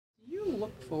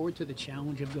look forward to the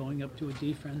challenge of going up to a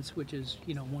defense, which is,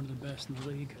 one of the best in the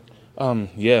league?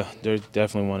 Yeah, they're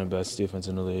definitely one of the best defense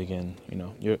in the league, and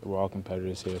we're all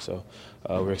competitors here, so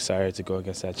we're excited to go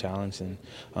against that challenge and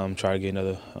try to get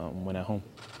another win at home.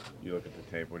 You look at the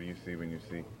tape. What do you see when you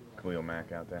see Khalil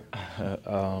Mack out there?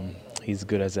 He's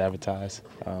good as advertised.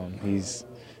 I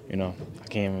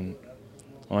can't even.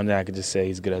 One thing I could just say,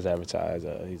 he's good as advertised.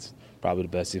 He's probably the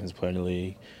best defensive player in the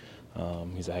league.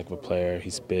 He's a heck of a player.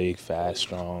 He's big, fast,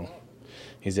 strong.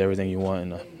 He's everything you want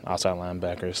in an outside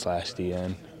linebacker /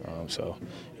 DN.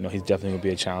 He's definitely going to be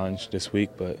a challenge this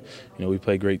week. But, we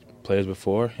played great players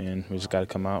before, and we just got to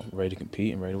come out ready to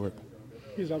compete and ready to work.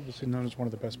 He's obviously known as one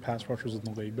of the best pass rushers in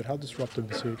the league, but how disruptive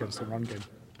is he against the run game?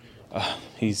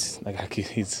 He's the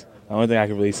only thing I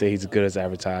can really say. He's good as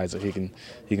advertised. He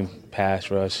can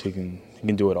pass rush. He can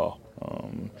do it all.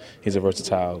 He's a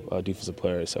versatile defensive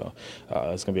player, so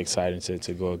it's gonna be exciting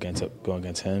to go against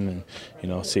him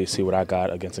and see what I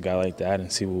got against a guy like that,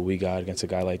 and see what we got against a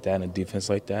guy like that and a defense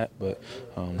like that. But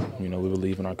we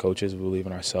believe in our coaches, we believe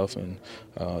in ourselves, and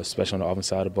especially on the offensive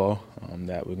side of the ball,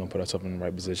 that we're gonna put ourselves in the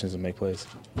right positions and make plays.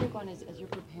 Saquon, as you're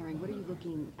preparing, what are you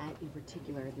looking at in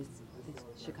particular this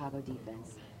Chicago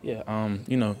defense? Yeah,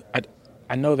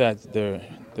 I know that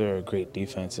they're a great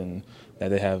defense and that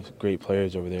they have great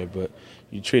players over there, but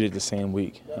you treat it the same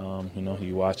week.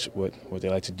 You watch what they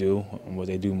like to do and what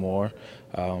they do more.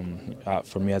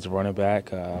 For me as a running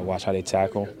back, I watch how they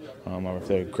tackle, if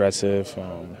they're aggressive.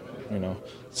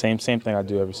 Same thing I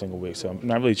do every single week. So I'm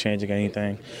not really changing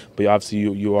anything, but obviously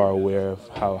you are aware of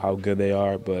how good they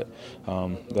are. But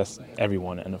that's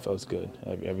everyone in the NFL is good.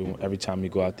 Every time you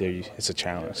go out there, it's a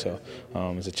challenge. So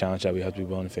it's a challenge that we have to be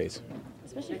willing to face.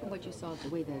 Especially from what you saw, the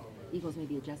way the Eagles made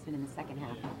the adjustment in the second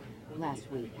half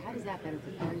last week. How does that better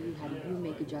prepare you? How do you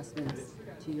make adjustments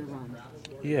to your run?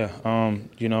 Yeah,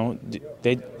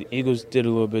 the Eagles did a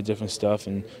little bit different stuff,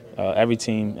 and every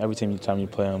time you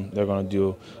play them, they're going to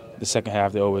do. The second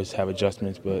half, they always have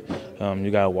adjustments, but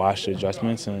you got to watch the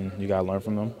adjustments and you got to learn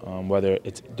from them, whether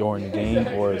it's during the game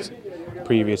or it's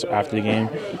previous or after the game,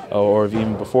 or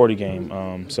even before the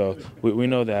game. So we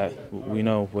know that we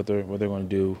know what they're going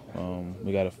to do.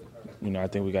 We got to. I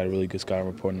think we got a really good scouting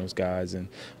report on those guys,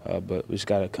 but we just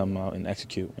got to come out and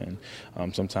execute. And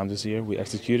sometimes this year we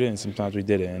executed, and sometimes we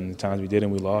didn't. And the times we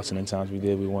didn't, we lost, and the times we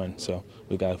did, we won. So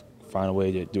we got to find a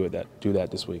way to do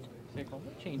that this week.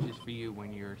 What changes for you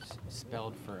when you're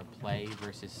spelled for a play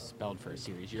versus spelled for a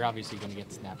series? You're obviously going to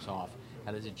get snaps off.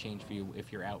 How does it change for you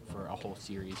if you're out for a whole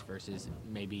series versus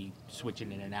maybe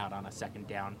switching in and out on a second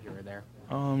down here or there?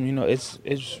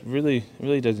 It's really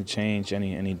doesn't change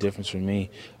any difference for me,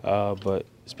 but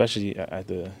especially at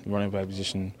the running back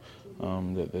position.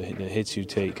 The hits you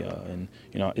take, and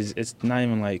it's not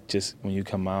even like just when you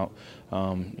come out.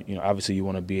 Obviously you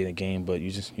want to be in a game, but you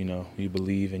just you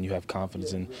believe and you have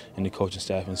confidence in the coaching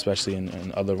staff, and especially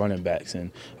in other running backs.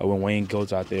 And when Wayne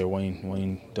goes out there,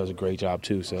 Wayne does a great job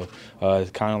too. So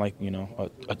it's kind of like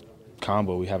a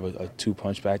combo. We have a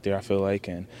two-punch back there, I feel like,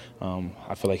 and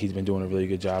I feel like he's been doing a really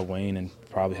good job, Wayne, and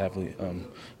probably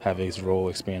have his role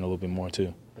expand a little bit more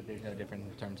too. But there's no difference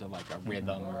in terms of like a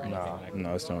rhythm or anything like that?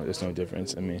 No, it's no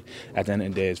difference. I mean, at the end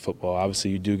of the day, it's football. Obviously,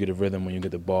 you do get a rhythm when you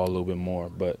get the ball a little bit more,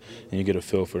 and you get a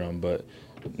feel for them, but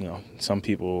some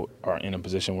people are in a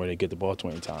position where they get the ball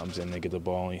 20 times and they get the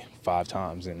ball only 5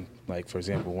 times. And, like, for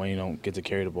example, Wayne don't get to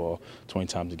carry the ball 20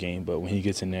 times a game, but when he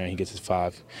gets in there and he gets his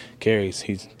 5 carries,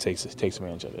 he takes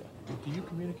advantage of it. Do you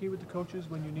communicate with the coaches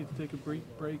when you need to take a break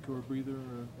or a breather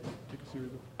or take a series?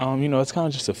 It's kind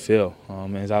of just a feel.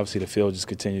 And obviously the feel just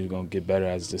continues to get better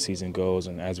as the season goes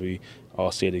and as we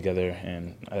all stay together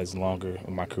and as longer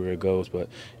my career goes. But,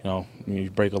 when you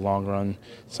break a long run,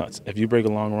 if you break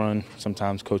a long run,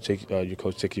 sometimes your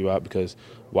coach takes you out because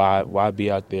why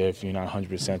be out there if you're not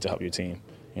 100% to help your team,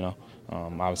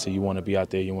 Obviously, you want to be out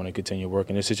there. You want to continue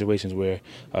working. There's situations where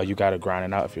you got to grind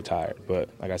it out if you're tired. But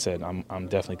like I said, I'm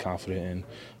definitely confident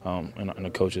in the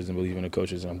coaches and believe in the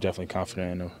coaches. And I'm definitely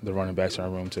confident in the running backs in our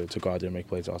room to go out there and make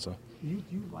plays also. Do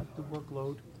you like the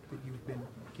workload that you've been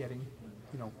getting,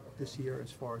 this year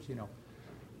as far as,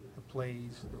 the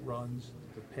plays, the runs,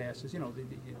 the passes?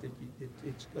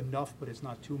 It's enough, but it's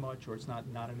not too much, or it's not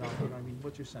enough.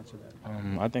 What's your sense of that?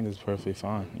 I think it's perfectly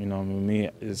fine. Me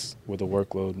is with the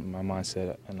workload, my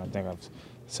mindset, and I think I've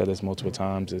said this multiple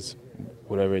times, is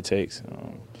whatever it takes.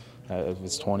 If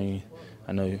it's 20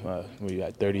 I know where you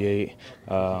at 38,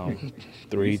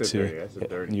 3, You said 2. 30, I said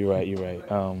 30. You're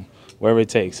right. Wherever it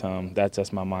takes,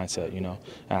 that's my mindset, you know.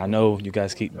 And I know you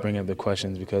guys keep bringing up the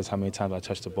questions because how many times I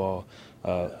touched the ball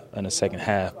in the second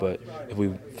half. But if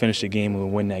we finish the game and we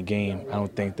win that game, I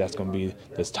don't think that's going to be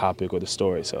this topic or the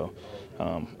story. So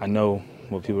I know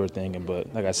what people are thinking,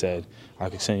 but like I said, I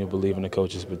continue to believe in the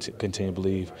coaches, but continue to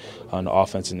believe on the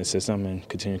offense and the system, and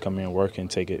continue to come in and work and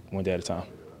take it one day at a time.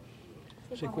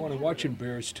 Saquon, watching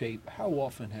Bears tape, how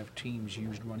often have teams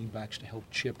used running backs to help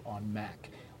chip on Mac?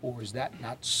 Or is that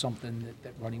not something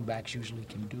that running backs usually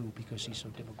can do because he's so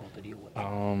difficult to deal with?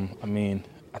 I mean,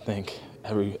 I think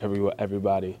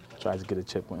everybody tries to get a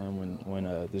chip on him when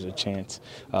there's a chance,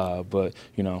 but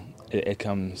you know it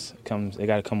comes. It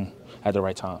got to come at the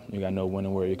right time. You got to know when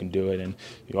and where you can do it, and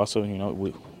you also, you know,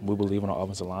 we believe in our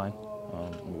offensive line.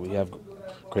 We have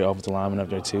great offensive linemen up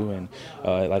there too, and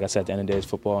like I said, at the end of the day, it's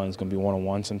football, and it's going to be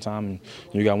one-on-one sometime. And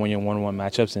you got to win your one-on-one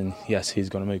matchups, and yes, he's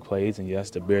going to make plays, and yes,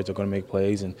 the Bears are going to make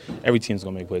plays, and every team's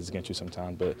going to make plays against you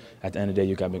sometime. But at the end of the day,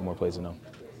 you got to make more plays than them.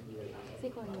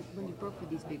 Saquon, when you broke for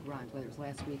these big runs, whether it's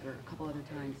last week or a couple other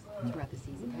times throughout the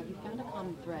season, have you found a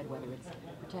common thread, whether it's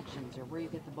protections or where you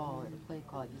get the ball or the play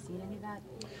call? Have you seen any of that?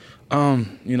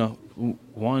 You know,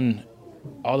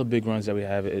 all the big runs that we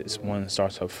have, it's one that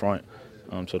starts up front.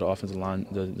 So the offensive line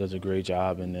does a great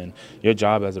job, and then your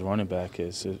job as a running back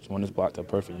is when it's blocked up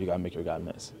perfect, you got to make your guy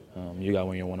miss. You got to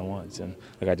win your one-on-ones, and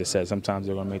like I just said, sometimes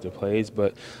they're going to make their plays.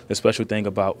 But the special thing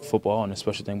about football and the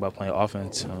special thing about playing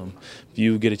offense, if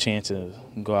you get a chance to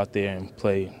go out there and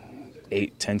play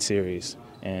 8, 10 series,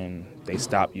 and they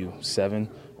stop you 7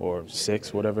 or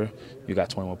 6, whatever, you got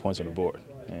 21 points on the board.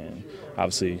 And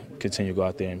obviously continue to go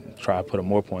out there and try to put up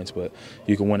more points, but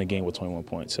you can win a game with 21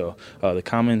 points. So the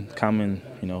common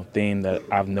theme that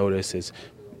I've noticed is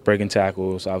breaking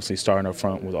tackles, obviously starting up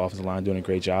front with the offensive line, doing a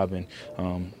great job, and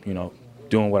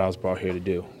doing what I was brought here to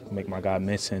do, make my guy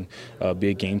miss and be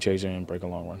a game changer and break a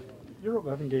long run. You're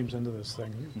 11 games into this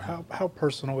thing. How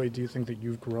personally do you think that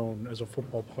you've grown as a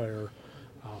football player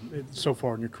so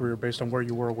far in your career based on where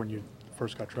you were when you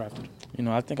first got drafted? You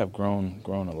know, I think I've grown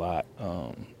a lot.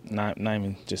 Not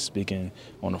even just speaking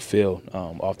on the field,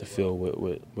 off the field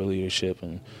with leadership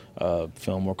and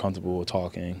feeling more comfortable with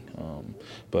talking.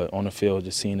 But on the field,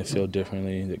 just seeing the field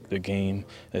differently. The game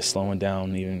is slowing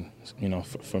down. Even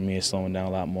for me, it's slowing down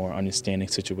a lot more. Understanding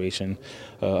situation,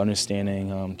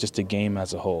 understanding just the game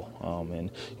as a whole.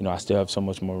 And I still have so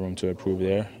much more room to improve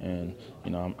there. And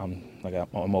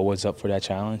I'm always up for that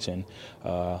challenge, and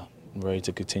ready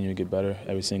to continue to get better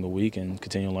every single week and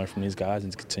continue to learn from these guys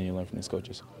and continue to learn from these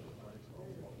coaches.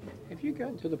 Have you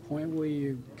gotten to the point where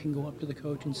you can go up to the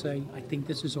coach and say, I think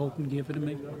this is open, give it to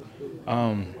me?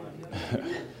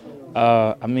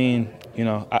 I mean,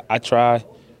 I try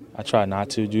not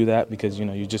to do that because,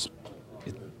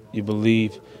 you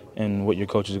believe in what your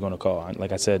coaches are going to call.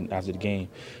 Like I said after the game,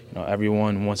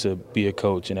 everyone wants to be a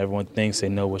coach and everyone thinks they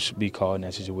know what should be called in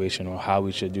that situation or how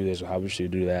we should do this or how we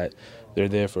should do that. They're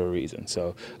there for a reason.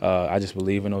 So I just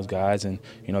believe in those guys, and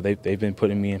they've been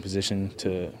putting me in position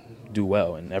to do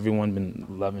well, and everyone been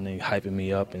loving and hyping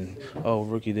me up and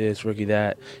rookie this, rookie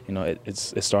that.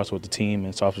 It starts with the team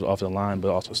and starts off the line, but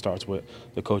also starts with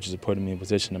the coaches are putting me in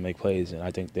position to make plays, and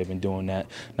I think they've been doing that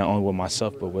not only with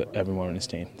myself but with everyone on this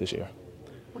team this year.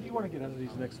 What do you want to get out of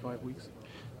these next 5 weeks?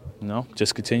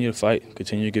 Just continue to fight,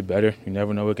 continue to get better. You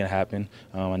never know what can happen.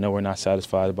 I know we're not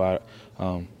satisfied about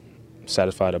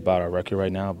our record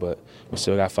right now, but we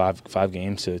still got five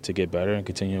games to get better and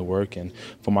continue to work. And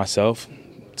for myself,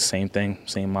 same thing,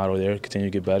 same motto there, continue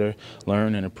to get better,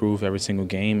 learn and improve every single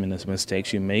game, and the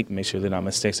mistakes you make sure they're not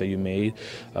mistakes that you made,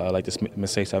 like the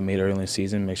mistakes I made early in the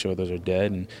season, make sure those are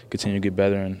dead, and continue to get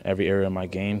better in every area of my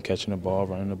game, catching the ball,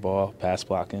 running the ball, pass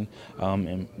blocking,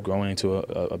 and growing into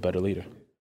a better leader.